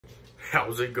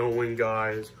How's it going,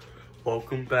 guys?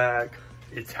 Welcome back.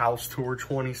 It's House Tour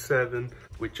 27.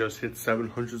 We just hit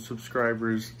 700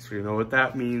 subscribers, so you know what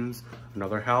that means.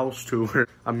 Another house tour.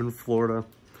 I'm in Florida.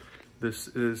 This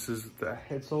is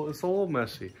it's a little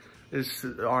messy. This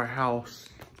is our house.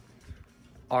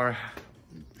 The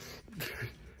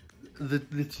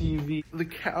TV, the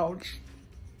couch,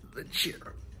 the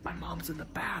chair. My mom's in the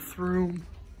bathroom.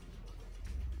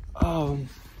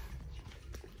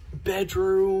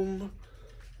 Bedroom.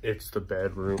 It's the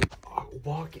bedroom.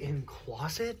 Walk-in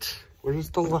closet. Where's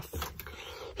the left?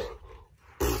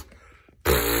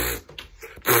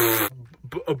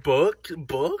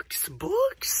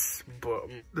 Books.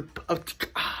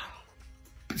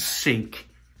 Sink.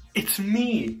 It's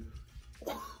me.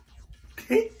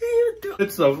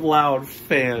 It's a loud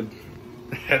fan.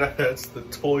 And that's the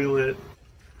toilet.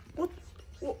 What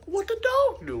the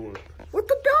dog doing? What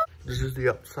the dog? This is the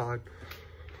outside.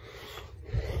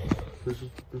 This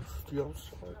is the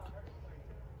outside.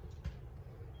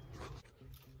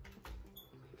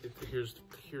 Here's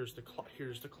the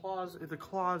closet. The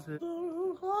closet.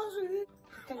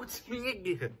 What's me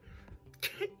again?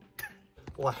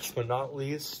 Last but not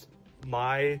least,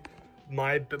 my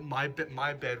bedroom.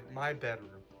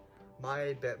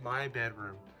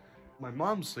 My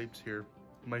mom sleeps here.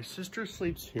 My sister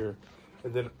sleeps here,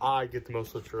 and then I get the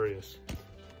most luxurious.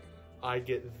 I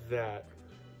get that.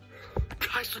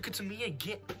 Guys, look, it's me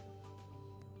again.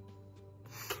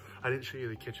 I didn't show you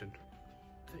the kitchen.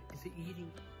 The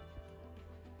eating.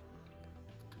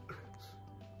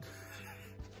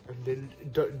 And then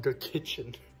the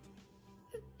kitchen.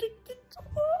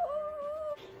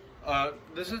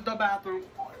 This is the bathroom.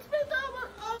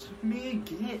 It's me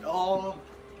again.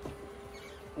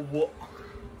 What?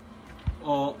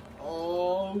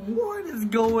 What is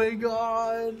going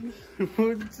on?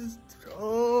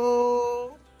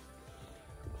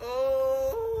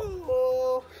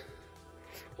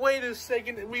 Wait a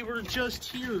second, we were just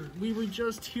here. We were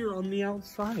just here on the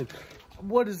outside.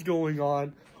 What is going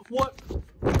on? What?